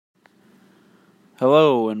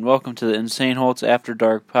Hello, and welcome to the Insane Holtz After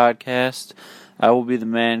Dark podcast. I will be the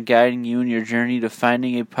man guiding you in your journey to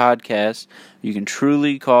finding a podcast you can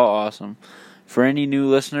truly call awesome. For any new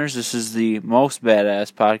listeners, this is the most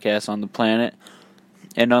badass podcast on the planet.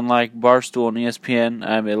 And unlike Barstool and ESPN,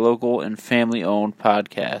 I am a local and family-owned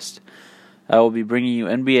podcast. I will be bringing you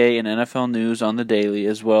NBA and NFL news on the daily,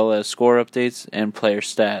 as well as score updates and player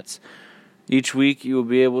stats. Each week, you will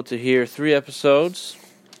be able to hear 3 episodes.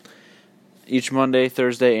 Each Monday,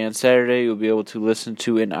 Thursday, and Saturday, you'll be able to listen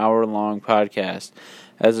to an hour-long podcast.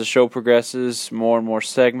 As the show progresses, more and more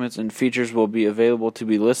segments and features will be available to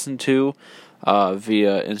be listened to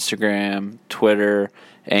via Instagram, Twitter,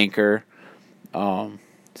 Anchor.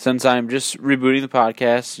 Since I'm just rebooting the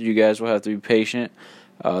podcast, you guys will have to be patient.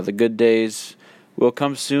 The good days will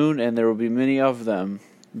come soon, and there will be many of them.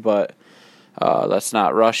 But let's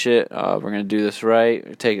not rush it. We're going to do this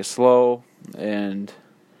right, take it slow, and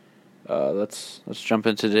let's jump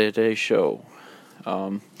into today's show.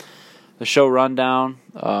 The show rundown.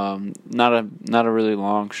 Not a really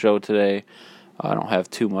long show today. I don't have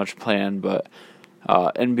too much planned, but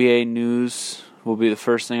NBA news will be the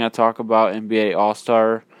first thing I talk about. NBA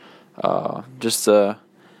All-Star. Just the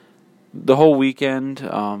whole weekend.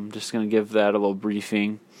 Just gonna give that a little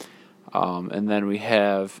briefing. And then we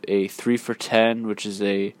have a 3 for 10, which is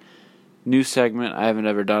a new segment. I haven't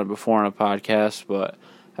ever done it before on a podcast, but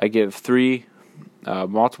I give 3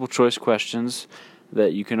 multiple choice questions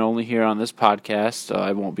that you can only hear on this podcast.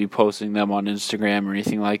 I won't be posting them on Instagram or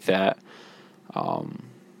anything like that. Well,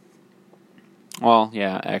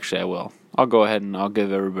 yeah, actually I will. I'll go ahead and I'll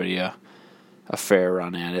give everybody a fair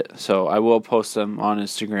run at it. So I will post them on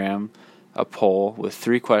Instagram, a poll with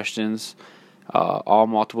 3 questions, all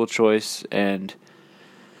multiple choice, and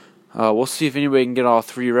we'll see if anybody can get all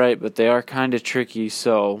 3 right, but they are kind of tricky,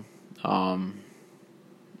 so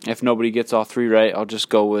if nobody gets all 3 right, I'll just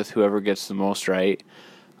go with whoever gets the most right.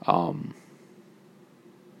 And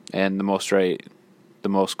the most right, the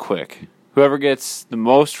most quick. Whoever gets the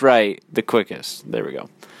most right, the quickest. There we go.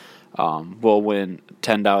 Will win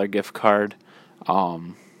 $10 gift card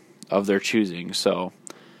of their choosing. So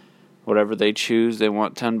whatever they choose, they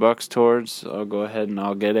want $10 towards. I'll go ahead and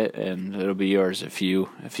I'll get it, and it'll be yours if you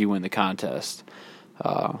win the contest.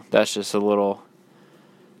 That's just a little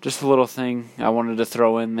thing I wanted to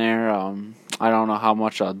throw in there. I don't know how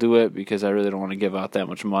much I'll do it because I really don't want to give out that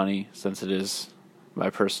much money since it is my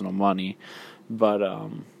personal money. But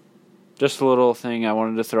just a little thing I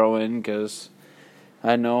wanted to throw in because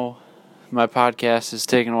I know my podcast is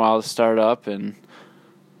taking a while to start up, and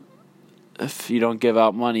if you don't give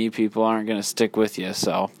out money, people aren't going to stick with you.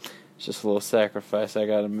 So it's just a little sacrifice I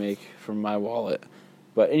got to make from my wallet.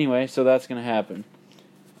 But anyway, so that's going to happen.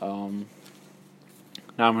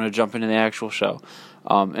 Now I'm going to jump into the actual show.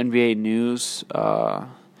 NBA news. A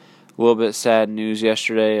little bit sad news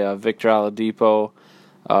yesterday. Victor Oladipo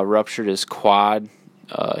ruptured his quad.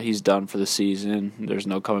 He's done for the season. There's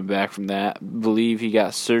no coming back from that. I believe he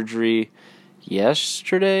got surgery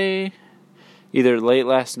yesterday. Either late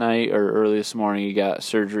last night or early this morning he got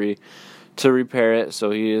surgery to repair it.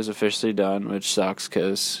 So he is officially done, which sucks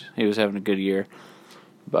because he was having a good year.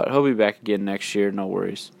 But he'll be back again next year, no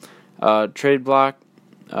worries. Trade block.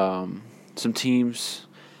 Some teams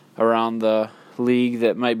around the league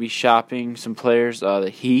that might be shopping some players. The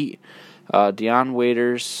Heat, Dion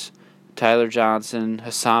Waiters, Tyler Johnson,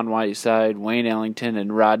 Hassan Whiteside, Wayne Ellington,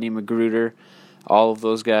 and Rodney McGruder. All of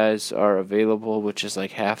those guys are available, which is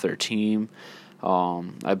like half their team.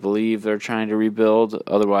 I believe they're trying to rebuild.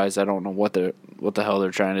 Otherwise, I don't know what the hell they're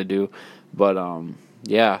trying to do. But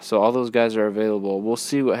yeah, so all those guys are available. We'll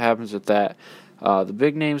see what happens with that. The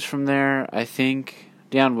big names from there, I think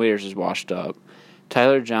Dion Waiters is washed up.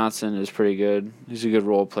 Tyler Johnson is pretty good. He's a good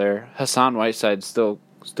role player. Hassan Whiteside's still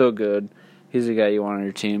good. He's the guy you want on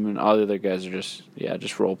your team, and all the other guys are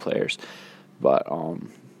just role players. But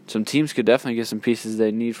some teams could definitely get some pieces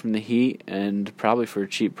they need from the Heat, and probably for a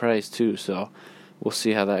cheap price too. So we'll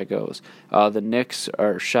see how that goes. The Knicks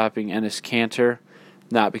are shopping Enes Kanter,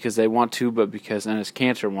 not because they want to, but because Enes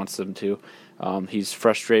Kanter wants them to. He's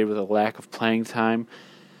frustrated with a lack of playing time.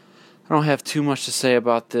 I don't have too much to say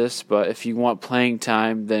about this, but if you want playing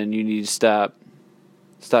time, then you need to stop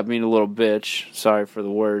being a little bitch. Sorry for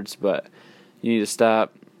the words, but you need to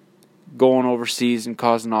stop going overseas and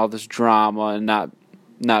causing all this drama and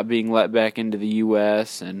not being let back into the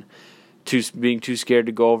U.S. and being too scared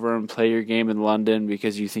to go over and play your game in London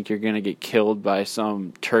because you think you're going to get killed by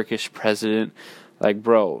some Turkish president. Like,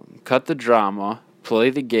 bro, cut the drama.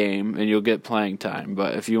 Play the game, and you'll get playing time.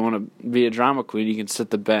 But if you want to be a drama queen, you can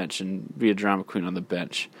sit the bench and be a drama queen on the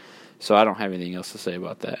bench. So I don't have anything else to say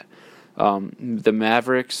about that. The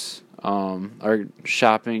Mavericks are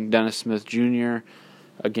shopping Dennis Smith Jr.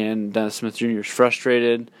 Again, Dennis Smith Jr. is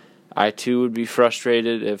frustrated. I, too, would be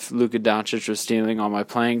frustrated if Luka Doncic was stealing all my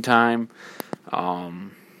playing time.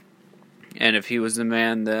 And if he was the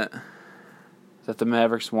man that the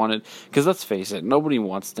Mavericks wanted. Because let's face it, nobody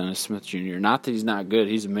wants Dennis Smith Jr. Not that he's not good.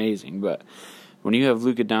 He's amazing. But when you have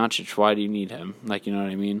Luka Doncic, why do you need him? Like, you know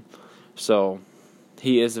what I mean? So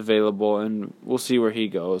he is available, and we'll see where he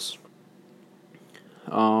goes.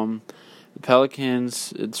 The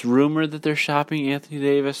Pelicans, it's rumored that they're shopping Anthony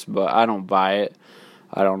Davis, but I don't buy it.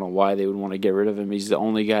 I don't know why they would want to get rid of him. He's the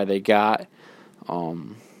only guy they got.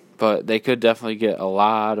 But they could definitely get a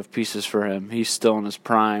lot of pieces for him. He's still in his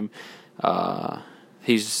prime.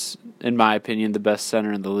 He's, in my opinion, the best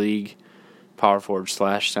center in the league. Power forward /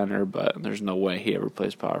 center, but there's no way he ever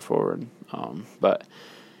plays power forward. But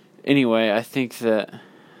anyway, I think that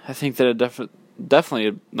it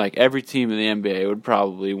definitely, like, every team in the NBA would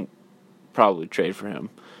probably trade for him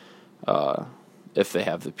if they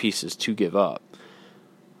have the pieces to give up.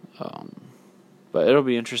 But it'll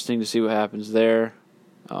be interesting to see what happens there.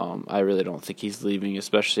 I really don't think he's leaving,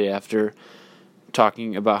 especially after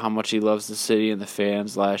talking about how much he loves the city and the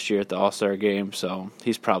fans last year at the All-Star game, so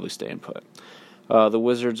he's probably staying put. The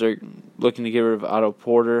Wizards are looking to get rid of Otto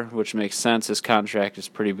Porter, which makes sense. His contract is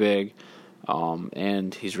pretty big,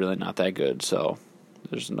 and he's really not that good, so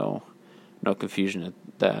there's no confusion at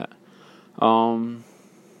that.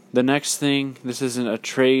 The next thing, this isn't a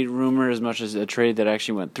trade rumor as much as a trade that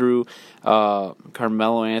actually went through.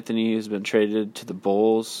 Carmelo Anthony has been traded to the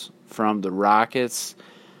Bulls from the Rockets.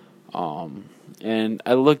 And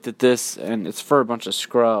I looked at this, and it's for a bunch of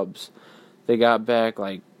scrubs. They got back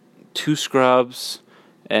like 2 scrubs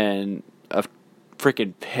and a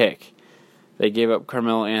freaking pick. They gave up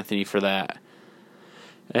Carmelo Anthony for that.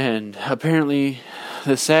 And apparently,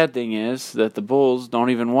 the sad thing is that the Bulls don't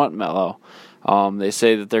even want Melo. They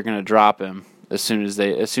say that they're going to drop him as soon as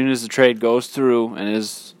the trade goes through and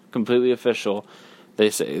is completely official. They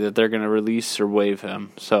say that they're going to release or waive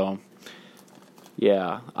him. So,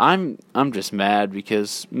 yeah, I'm just mad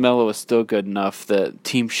because Melo is still good enough that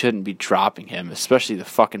teams shouldn't be dropping him, especially the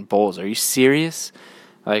fucking Bulls. Are you serious?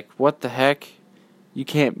 Like, what the heck? You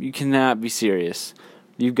cannot be serious.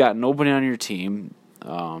 You've got nobody on your team.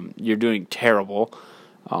 You're doing terrible.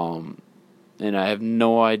 And I have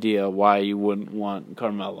no idea why you wouldn't want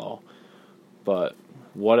Carmelo. But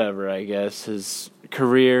whatever, I guess. His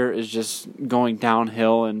career is just going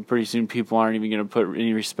downhill, and pretty soon people aren't even going to put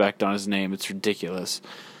any respect on his name. It's ridiculous.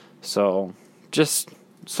 So, just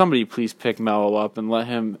somebody please pick Melo up and let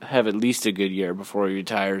him have at least a good year before he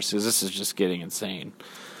retires, because this is just getting insane.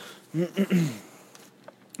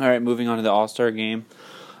 All right, moving on to the All-Star game.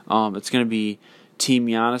 It's going to be Team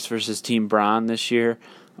Giannis versus Team Bron this year.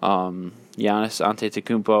 Giannis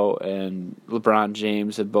Antetokounmpo and LeBron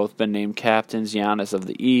James have both been named captains. Giannis of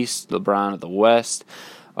the East, LeBron of the West.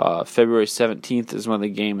 February 17th is when the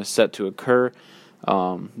game is set to occur.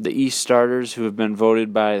 The East starters who have been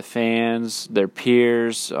voted by the fans, their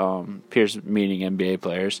peers, peers meaning NBA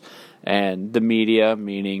players, and the media,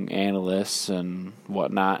 meaning analysts and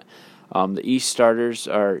whatnot. The East starters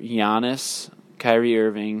are Giannis, Kyrie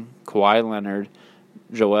Irving, Kawhi Leonard,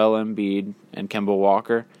 Joel Embiid, and Kemba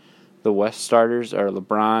Walker. The West starters are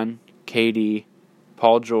LeBron, KD,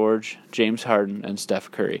 Paul George, James Harden, and Steph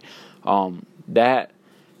Curry. That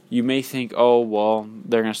you may think, oh, well,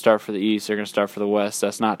 they're going to start for the East, they're going to start for the West.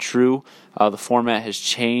 That's not true. The format has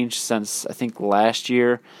changed since, I think, last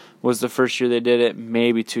year was the first year they did it,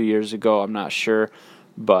 maybe 2 years ago, I'm not sure.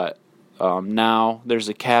 But now there's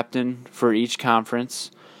a captain for each conference,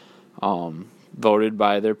 voted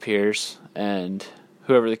by their peers, and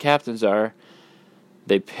whoever the captains are,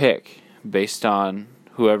 they pick based on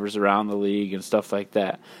whoever's around the league and stuff like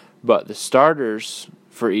that. But the starters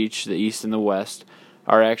for each, the East and the West,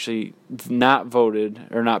 are actually not voted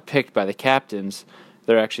or not picked by the captains.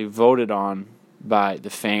 They're actually voted on by the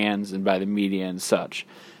fans and by the media and such.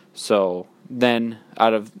 So then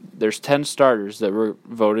there's 10 starters that were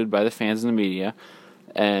voted by the fans and the media,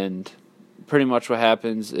 and pretty much what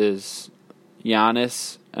happens is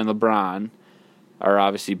Giannis and LeBron are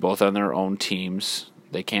obviously both on their own teams.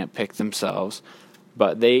 They can't pick themselves,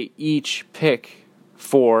 but they each pick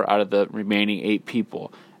 4 out of the remaining 8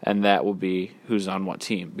 people, and that will be who's on what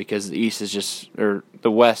team, because the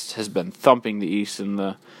West has been thumping the East in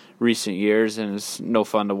the recent years, and it's no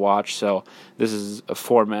fun to watch. So this is a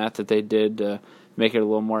format that they did to make it a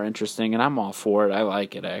little more interesting, and I'm all for it. I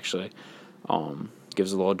like it, actually.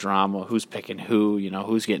 Gives a little drama. Who's picking who?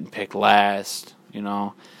 Who's getting picked last? You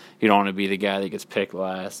don't want to be the guy that gets picked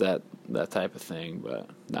last. that type of thing. But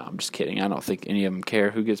no, I'm just kidding. I don't think any of them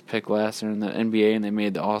care who gets picked last. They're in the NBA and they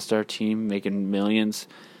made the All-Star team, making millions.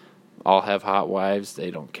 All have hot wives.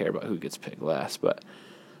 They don't care about who gets picked last. But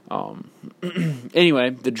anyway,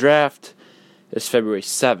 the draft is February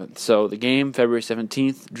 7th. So the game, February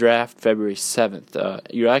 17th, draft, February 7th.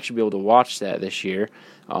 You'll actually be able to watch that this year.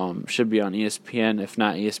 Should be on ESPN. If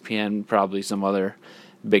not ESPN, probably some other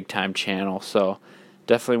big-time channel. So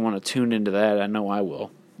definitely want to tune into that. I know I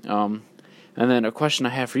will. And then a question I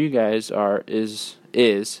have for you guys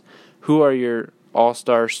is who are your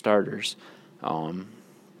all-star starters?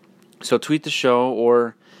 So tweet the show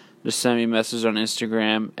or just send me a message on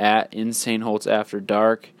Instagram at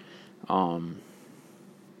InsaneHoltzAfterDark.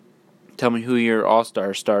 Tell me who your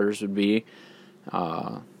all-star starters would be.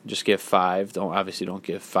 Just give 5. Don't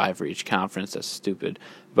give 5 for each conference. That's stupid.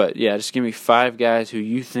 But yeah, just give me 5 guys who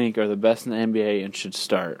you think are the best in the NBA and should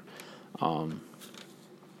start.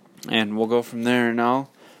 And we'll go from there. And I'll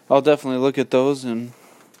definitely look at those, and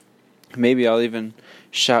maybe I'll even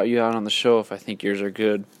shout you out on the show if I think yours are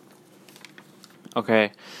good.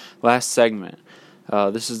 Okay, last segment.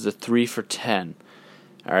 This is the 3 for 10.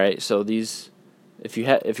 All right, so these, if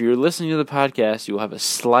you're listening to the podcast, you will have a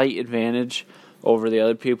slight advantage over the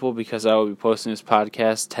other people because I will be posting this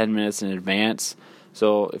podcast 10 minutes in advance.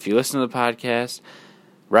 So if you listen to the podcast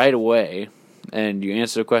right away and you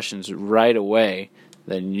answer the questions right away,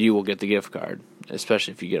 then you will get the gift card,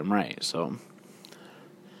 especially if you get them right. So,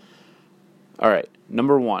 all right,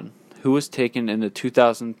 number 1. Who was taken in the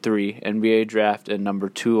 2003 NBA draft at number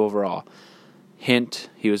 2 overall? Hint,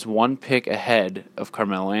 he was 1 pick ahead of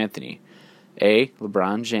Carmelo Anthony. A,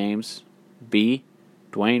 LeBron James. B,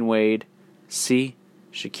 Dwayne Wade. C,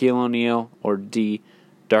 Shaquille O'Neal. Or D,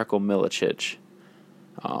 Darko Milicic.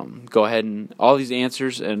 Go ahead and all these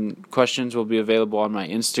answers and questions will be available on my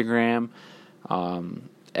Instagram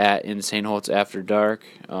at InsaneHoltzAfterDark.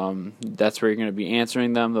 That's where you're going to be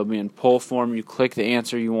answering them. They'll be in poll form. You click the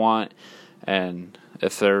answer you want, and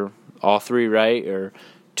if they're all 3 right or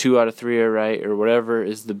 2 out of 3 are right or whatever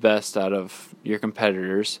is the best out of your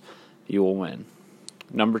competitors, you will win.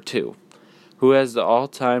 Number 2. Who has the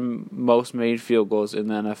all-time most made field goals in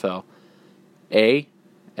the NFL? A,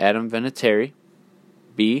 Adam Vinatieri.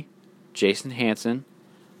 B, Jason Hanson.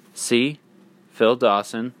 C, Phil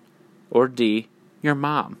Dawson. Or D, your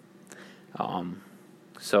mom.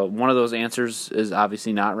 So one of those answers is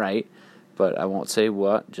obviously not right, but I won't say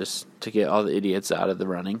what, just to get all the idiots out of the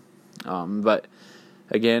running. But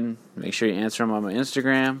again, make sure you answer them on my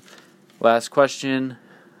Instagram. Last question,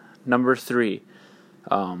 number 3.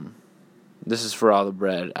 This is for all the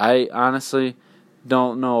bread. I honestly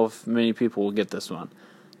don't know if many people will get this one.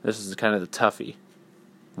 This is kind of the toughie.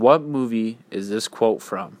 What movie is this quote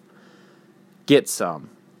from? Get some.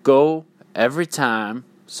 Go every time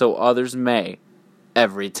so others may.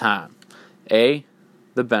 Every time. A,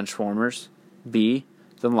 The Benchwarmers. B,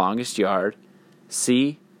 The Longest Yard.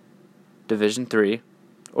 C, Division 3.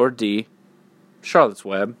 Or D, Charlotte's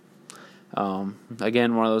Web.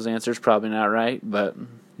 Again, one of those answers probably not right, but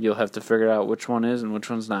you'll have to figure out which one is and which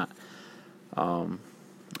one's not. And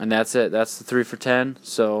that's it. That's the 3 for 10.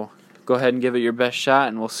 So go ahead and give it your best shot,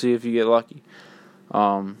 and we'll see if you get lucky.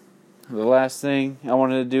 The last thing I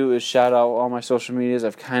wanted to do is shout out all my social medias.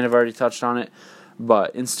 I've kind of already touched on it,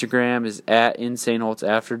 but Instagram is at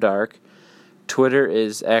InsaneHoltzAfterDark. Twitter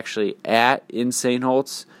is actually at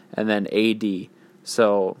InsaneHoltz and then AD.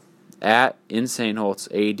 So at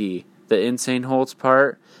InsaneHoltzAD. The InsaneHoltz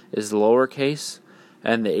part is lowercase,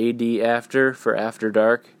 and the AD for After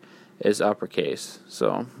Dark is uppercase.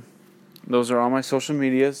 So those are all my social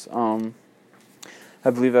medias. I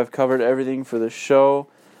believe I've covered everything for the show.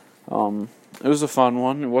 It was a fun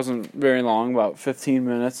one. It wasn't very long, about 15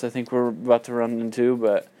 minutes I think we're about to run into,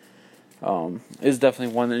 but it's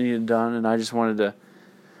definitely one that needed done, and I just wanted to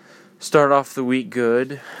start off the week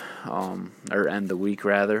good, or end the week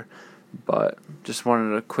rather, but just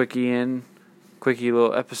wanted a quickie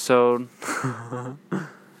little episode,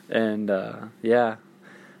 and yeah,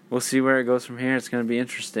 we'll see where it goes from here. It's going to be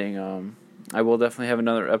interesting. I will definitely have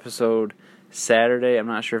another episode Saturday. I'm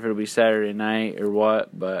not sure if it'll be Saturday night or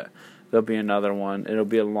what, but there'll be another one. It'll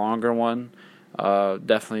be a longer one,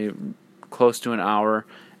 definitely close to an hour,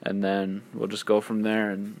 and then we'll just go from there,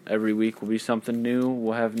 and every week will be something new.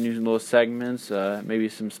 We'll have new little segments, maybe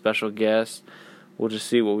some special guests. We'll just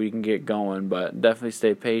see what we can get going, but definitely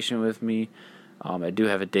stay patient with me. I do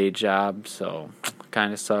have a day job, so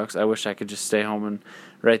kind of sucks. I wish I could just stay home and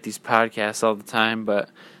write these podcasts all the time, but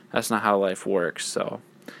that's not how life works, so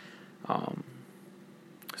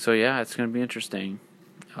yeah, it's going to be interesting.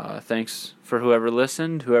 Thanks for whoever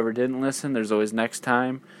listened. Whoever didn't listen, there's always next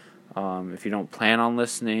time. If you don't plan on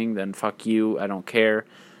listening, then fuck you. I don't care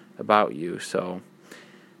about you. So,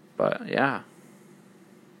 but yeah.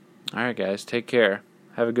 All right, guys. Take care.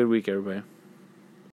 Have a good week, everybody.